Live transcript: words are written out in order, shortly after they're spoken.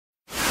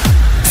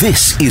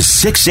This is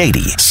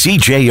 680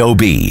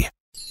 CJOB.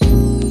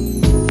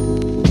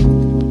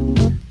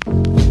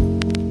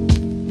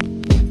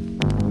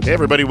 Hey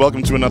everybody,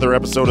 welcome to another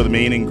episode of The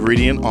Main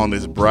Ingredient on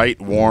this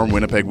bright, warm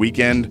Winnipeg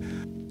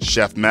weekend.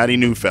 Chef Matty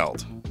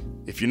Neufeld.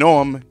 If you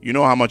know him, you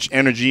know how much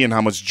energy and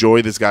how much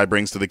joy this guy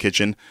brings to the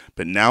kitchen,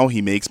 but now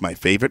he makes my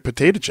favorite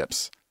potato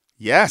chips.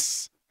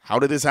 Yes! How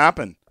did this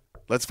happen?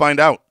 Let's find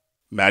out.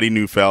 Matty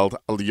Neufeld,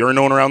 you're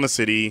known around the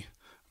city,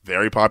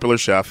 very popular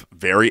chef,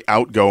 very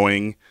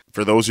outgoing.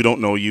 For those who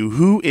don't know you,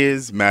 who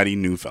is Matty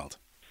Neufeld?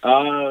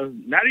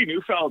 Matty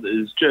Neufeld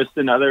is just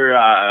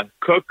another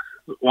cook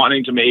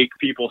wanting to make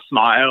people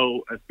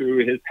smile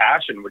through his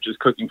passion, which is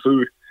cooking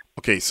food.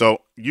 Okay,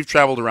 so you've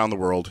traveled around the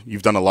world.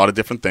 You've done a lot of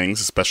different things,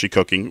 especially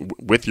cooking,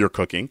 with your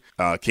cooking.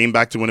 Came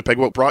back to Winnipeg.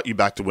 What brought you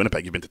back to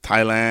Winnipeg? You've been to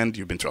Thailand.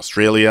 You've been to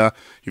Australia.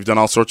 You've done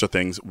all sorts of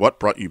things. What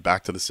brought you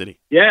back to the city?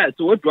 Yeah,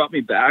 so what brought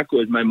me back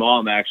was my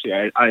mom,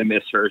 actually. I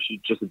miss her. She's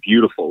just a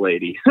beautiful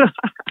lady.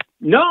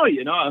 No,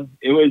 it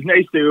was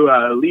nice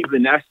to leave the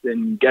nest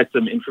and get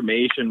some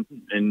information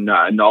and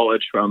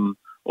knowledge from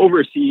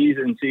overseas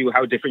and see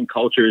how different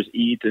cultures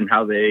eat and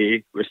how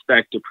they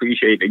respect,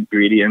 appreciate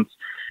ingredients.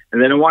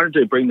 And then I wanted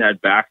to bring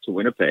that back to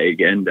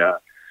Winnipeg and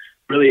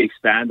really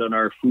expand on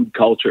our food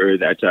culture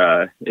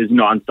that is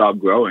nonstop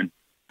growing.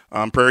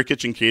 Prairie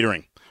Kitchen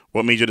Catering.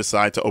 What made you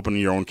decide to open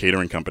your own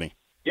catering company?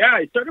 Yeah,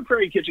 I started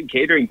Prairie Kitchen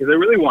Catering because I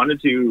really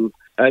wanted to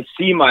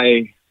see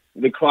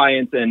the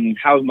clients and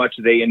how much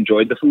they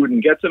enjoyed the food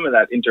and get some of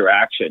that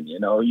interaction.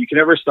 You can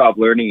never stop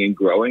learning and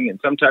growing. And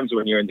sometimes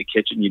when you're in the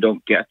kitchen, you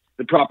don't get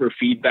the proper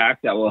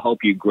feedback that will help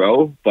you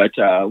grow. But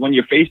when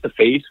you're face to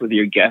face with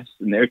your guests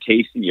and they're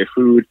tasting your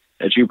food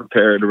that you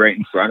prepared right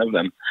in front of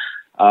them,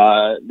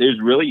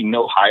 there's really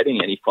no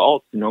hiding any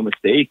faults, no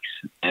mistakes.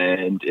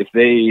 And if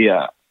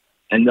they'll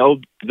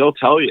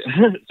tell you,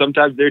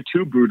 sometimes they're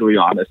too brutally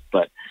honest,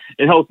 but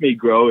it helped me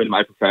grow in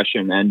my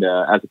profession and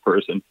as a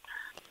person.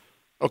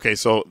 Okay,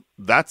 so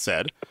that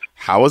said,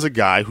 how is a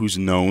guy who's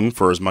known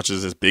for as much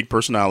as his big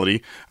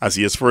personality as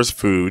he is for his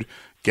food,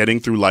 getting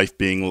through life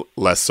being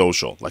less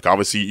social? Like,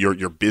 obviously,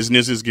 your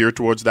business is geared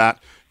towards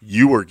that.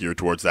 You are geared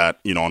towards that,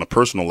 on a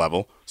personal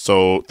level.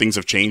 So things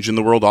have changed in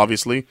the world,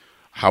 obviously.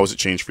 How has it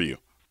changed for you?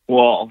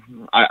 Well,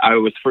 I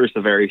was first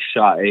a very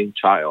shy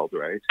child,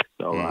 right?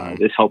 So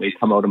this helped me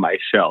come out of my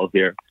shell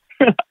here.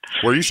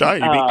 Were you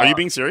shy? Are you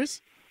being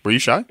serious? Were you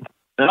shy?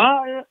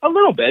 A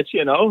little bit,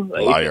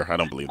 Liar, I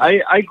don't believe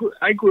that.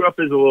 I grew up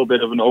as a little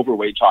bit of an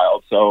overweight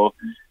child, so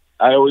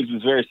I always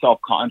was very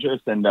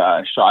self-conscious and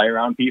shy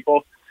around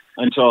people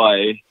until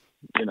I,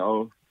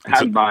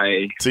 had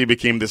my... So you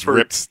became this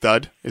ripped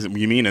stud, is it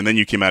what you mean? And then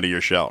you came out of your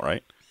shell,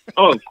 right?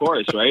 Oh, of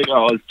course, right? I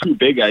was too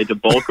big. I had to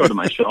bulk out of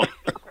my shell.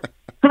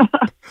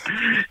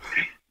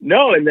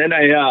 No, and then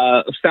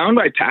I found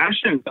my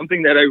passion,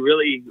 something that I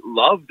really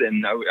loved,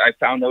 and I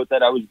found out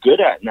that I was good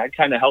at, and that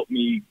kind of helped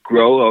me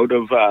grow out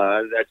of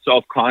that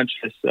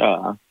self-conscious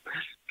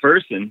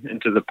person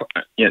into the,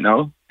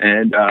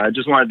 and I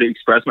just wanted to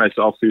express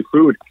myself through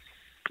food.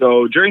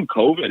 So during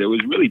COVID, it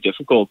was really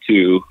difficult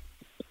to,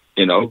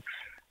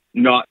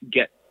 not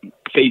get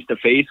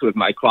face-to-face with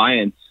my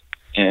clients,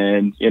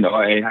 and,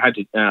 I had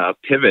to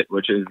pivot,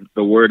 which is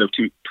the word of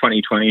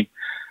 2020.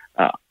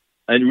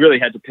 I really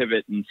had to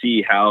pivot and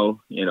see how,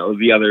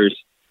 the others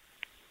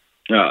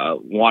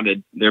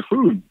wanted their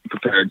food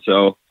prepared.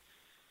 So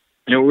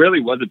it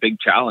really was a big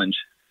challenge.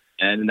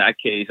 And in that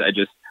case, I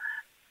just,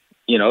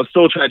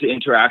 still tried to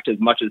interact as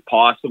much as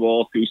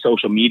possible through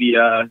social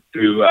media,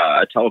 through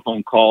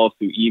telephone calls,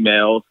 through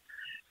emails.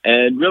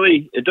 And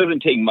really, it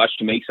doesn't take much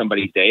to make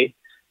somebody's day.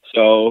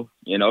 So,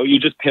 you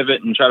just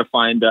pivot and try to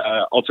find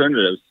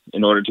alternatives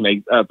in order to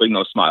bring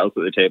those smiles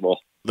to the table.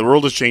 The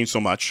world has changed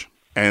so much.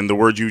 And the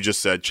word you just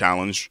said,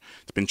 challenge,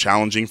 it's been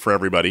challenging for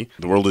everybody.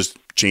 The world has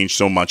changed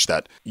so much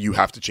that you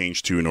have to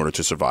change too in order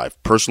to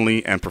survive,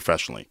 personally and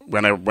professionally.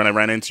 When I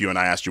ran into you and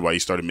I asked you why you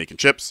started making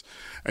chips,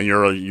 and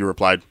you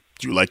replied,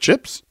 "Do you like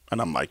chips?" And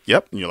I'm like,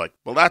 "Yep." And you're like,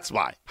 "Well, that's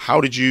why." How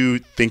did you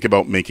think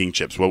about making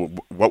chips?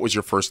 What was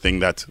your first thing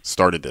that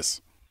started this?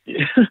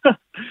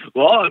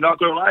 Well, I'm not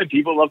going to lie.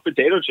 People love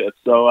potato chips.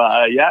 So,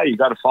 you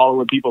got to follow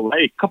what people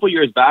like. A couple of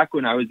years back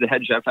when I was the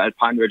head chef at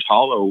Pine Ridge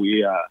Hollow,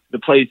 the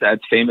place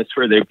that's famous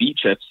for their beet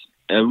chips,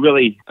 it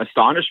really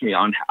astonished me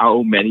on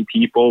how many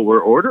people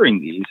were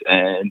ordering these.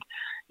 And,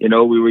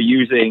 we were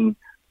using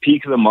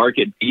peak of the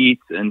market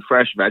beets and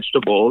fresh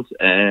vegetables,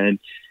 and,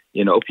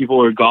 people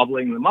were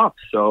gobbling them up.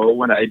 So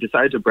when I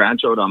decided to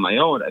branch out on my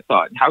own, I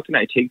thought, how can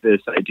I take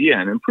this idea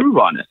and improve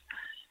on it?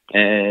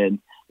 And,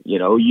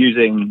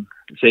 using,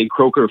 say,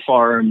 Croker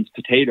Farms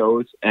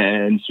potatoes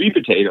and sweet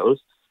potatoes,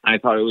 I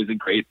thought it was a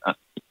great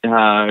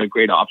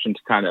option to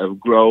kind of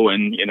grow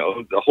and,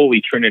 the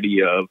holy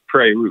trinity of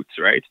prairie roots,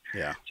 right?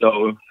 Yeah.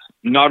 So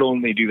not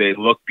only do they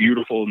look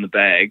beautiful in the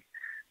bag,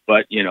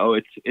 but,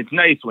 it's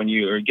nice when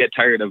you get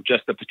tired of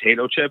just a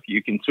potato chip,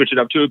 you can switch it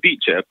up to a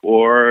beet chip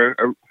or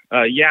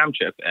a yam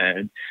chip,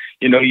 and,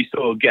 you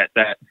still get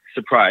that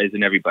surprise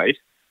in every bite.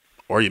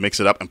 Or you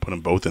mix it up and put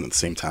them both in at the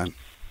same time.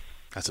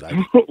 That's what I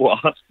do. Well,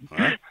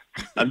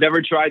 I've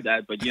never tried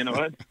that, but you know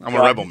what? I'm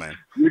a rebel, man.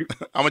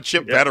 I'm a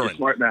chip veteran.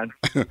 Smart man.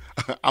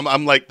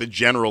 I'm like the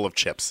general of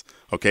chips.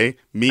 Okay,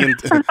 me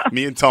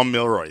and Tom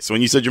Milroy. So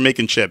when you said you're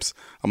making chips,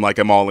 I'm like,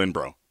 I'm all in,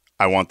 bro.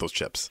 I want those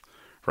chips,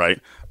 right?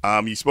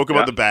 You spoke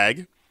about the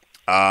bag.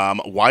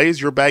 Why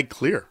is your bag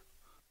clear?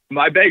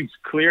 My bag's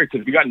clear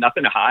because we got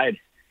nothing to hide.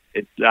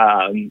 It's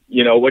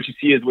what you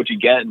see is what you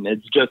get, and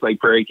it's just like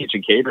Prairie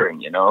Kitchen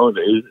Catering.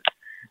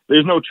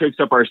 There's no tricks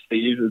up our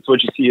sleeves. It's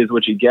what you see is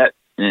what you get.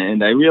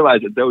 And I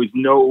realized that there was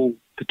no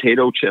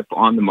potato chip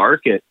on the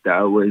market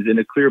that was in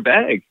a clear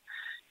bag.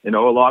 A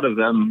lot of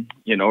them,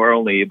 are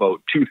only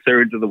about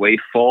 2/3 of the way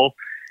full.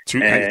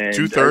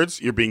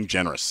 2/3? You're being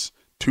generous.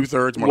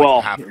 2/3, more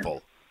like half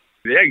full.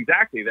 Yeah,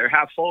 exactly. They're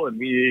half full, and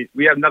we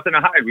have nothing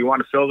to hide. We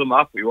want to fill them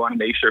up. We want to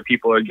make sure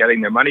people are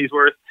getting their money's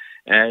worth,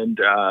 and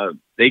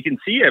they can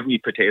see every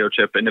potato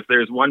chip. And if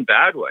there's one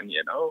bad one,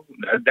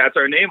 that's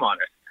our name on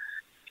it.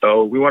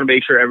 So we want to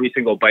make sure every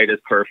single bite is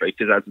perfect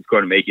because that's what's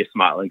going to make you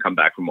smile and come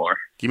back for more.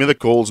 Give me the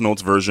Coles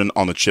Notes version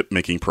on the chip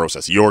making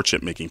process, your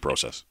chip making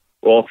process.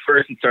 Well,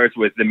 first it starts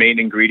with the main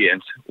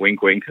ingredient,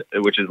 wink, wink,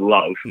 which is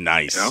love.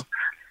 Nice.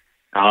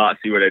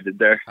 See what I did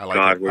there? I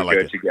like it. We're I like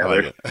good it.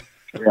 together.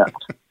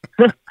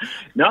 Yeah.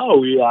 No,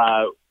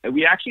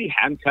 we actually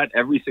hand cut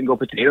every single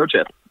potato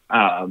chip.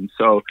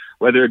 So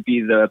whether it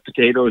be the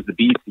potatoes, the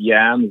beets, the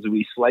yams,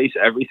 we slice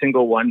every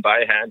single one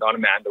by hand on a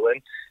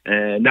mandolin,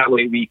 and that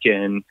way we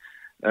can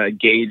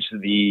gauge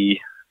the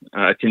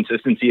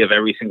consistency of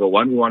every single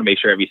one. We want to make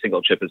sure every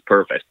single chip is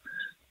perfect.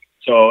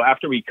 So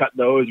after we cut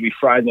those, we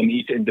fry them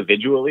each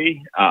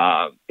individually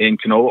in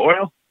canola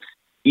oil.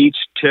 Each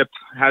chip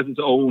has its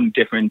own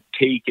different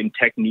take and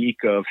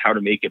technique of how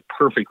to make it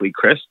perfectly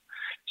crisp.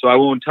 So I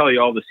won't tell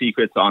you all the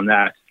secrets on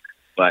that,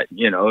 but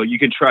you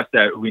can trust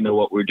that we know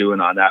what we're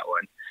doing on that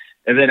one.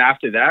 And then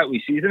after that,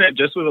 we season it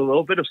just with a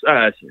little bit of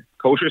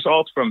kosher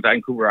salt from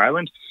Vancouver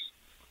Island,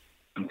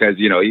 because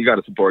you got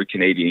to support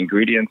Canadian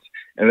ingredients.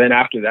 And then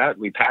after that,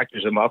 we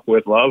package them up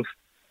with love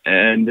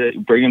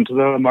and bring them to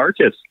the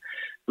markets.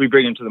 We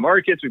bring them to the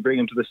markets, we bring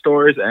them to the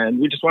stores, and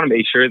we just want to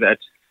make sure that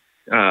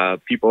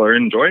people are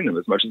enjoying them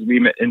as much as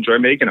we enjoy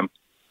making them.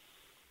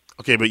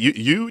 Okay, but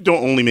you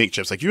don't only make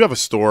chips. Like, you have a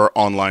store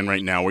online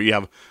right now where you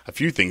have a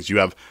few things. You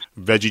have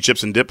veggie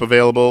chips and dip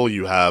available.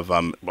 You have,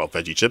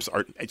 veggie chips.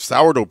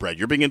 Sourdough bread.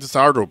 You're big into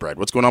sourdough bread.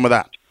 What's going on with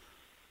that?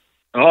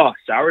 Oh,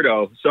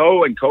 sourdough. So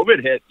when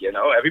COVID hit,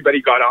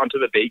 everybody got onto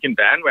the bacon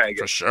bandwagon.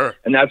 For sure.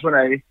 And that's when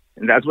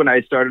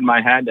I started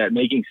my hand at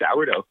making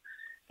sourdough.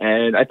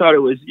 And I thought it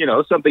was,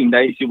 something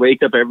nice. You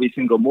wake up every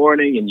single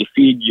morning and you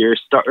feed your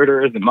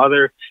starter, the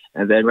mother,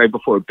 and then right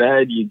before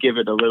bed, you give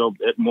it a little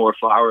bit more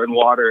flour and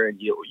water,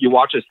 and you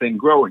watch this thing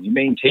grow and you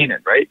maintain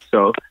it, right?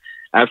 So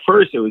at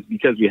first it was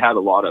because we had a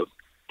lot of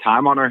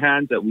time on our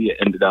hands that we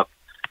ended up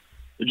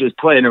just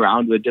playing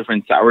around with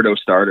different sourdough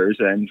starters.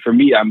 And for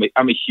me, I'm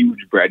a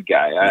huge bread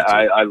guy.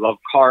 I love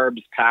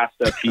carbs,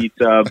 pasta,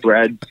 pizza,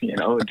 bread.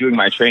 Doing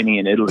my training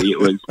in Italy,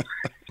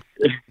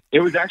 it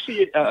was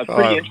actually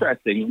pretty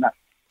interesting.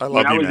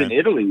 When I was in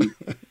Italy,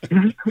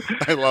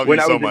 I love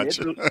you so much.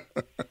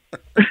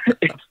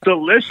 It's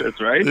delicious,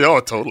 right? Yeah,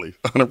 totally,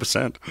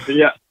 100%.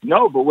 Yeah,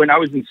 no, but when I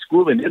was in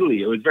school in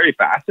Italy, it was very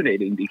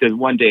fascinating because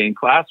one day in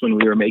class when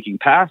we were making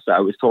pasta, I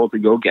was told to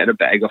go get a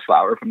bag of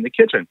flour from the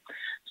kitchen.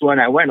 So when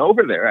I went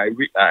over there,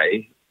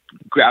 I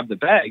grabbed the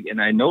bag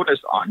and I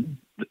noticed on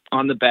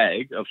the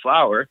bag of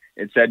flour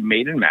it said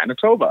 "Made in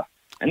Manitoba,"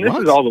 and this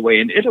is all the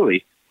way in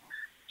Ily.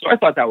 So I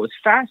thought that was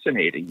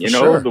fascinating.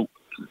 Sure.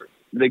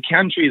 The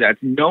country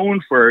that's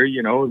known for,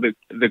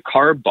 the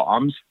carb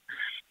bombs,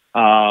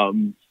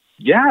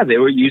 they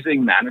were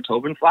using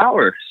Manitoban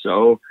flour.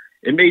 So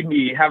it made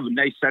me have a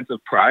nice sense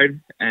of pride.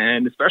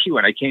 And especially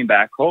when I came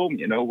back home,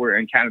 we're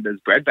in Canada's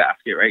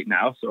breadbasket right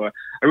now. So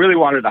I really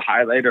wanted to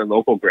highlight our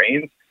local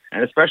grains,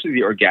 and especially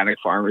the organic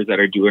farmers that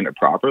are doing it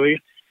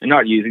properly and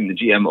not using the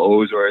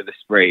GMOs or the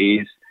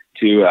sprays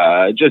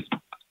to just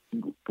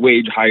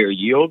wage higher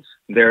yields.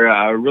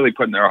 They're really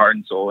putting their heart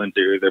and soul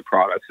into their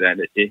products,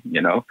 and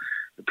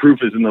the proof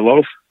is in the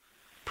loaf.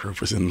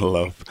 Proof is in the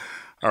loaf.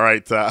 All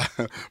right.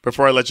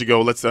 Before I let you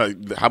go, let's. How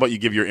about you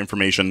give your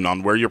information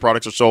on where your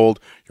products are sold,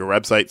 your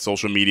website,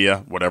 social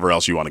media, whatever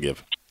else you want to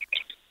give.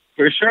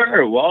 For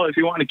sure. Well, if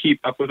you want to keep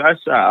up with us,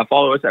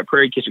 follow us at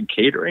Prairie Kitchen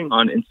Catering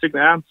on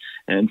Instagram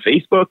and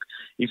Facebook.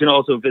 You can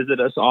also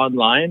visit us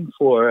online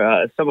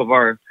for some of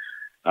our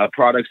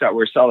products that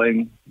we're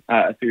selling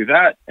through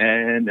that.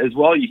 And as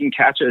well, you can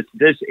catch us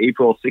this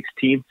April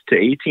 16th to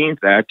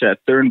 18th at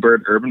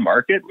Thornburg Urban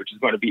Market, which is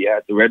going to be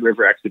at the Red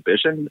River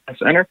Exhibition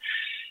Center,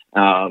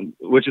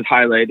 which is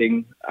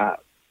highlighting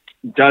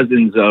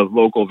dozens of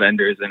local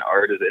vendors and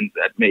artisans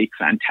that make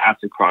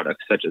fantastic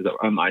products, such as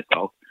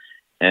myself.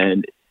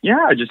 And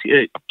just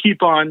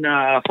keep on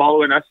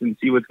following us and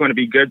see what's going to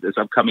be good this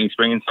upcoming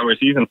spring and summer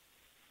season.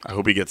 I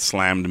hope you get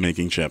slammed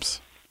making chips.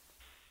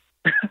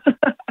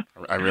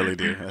 I really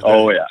do.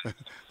 Oh, yeah.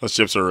 Those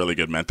chips are really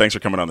good, man. Thanks for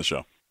coming on the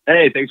show.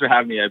 Hey, thanks for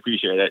having me. I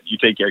appreciate it. You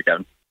take care,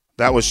 Kevin.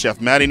 That was Chef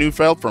Matty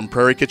Neufeld from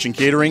Prairie Kitchen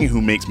Catering, who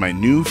makes my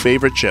new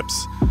favorite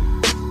chips.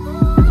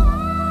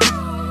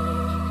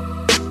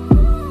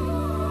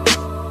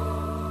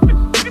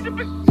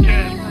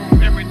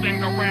 Yeah,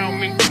 everything around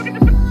me.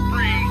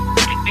 Breathe.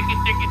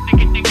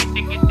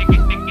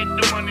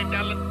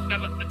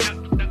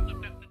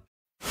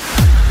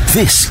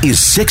 This is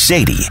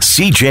 680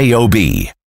 CJOB.